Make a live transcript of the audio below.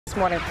This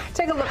morning.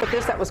 Take a look at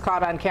this that was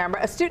caught on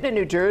camera. A student in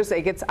New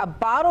Jersey gets a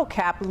bottle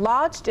cap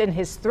lodged in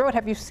his throat.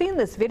 Have you seen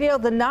this video?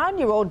 The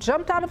 9-year-old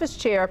jumped out of his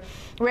chair,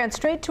 ran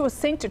straight to a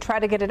sink to try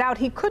to get it out.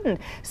 He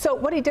couldn't. So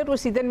what he did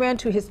was he then ran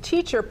to his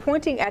teacher,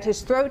 pointing at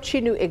his throat. She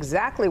knew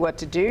exactly what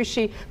to do.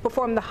 She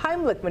performed the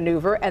Heimlich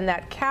maneuver, and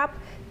that cap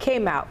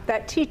came out.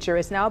 That teacher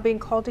is now being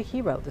called a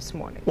hero this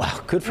morning. Wow,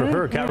 good for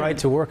her. Got right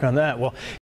to work on that. Well.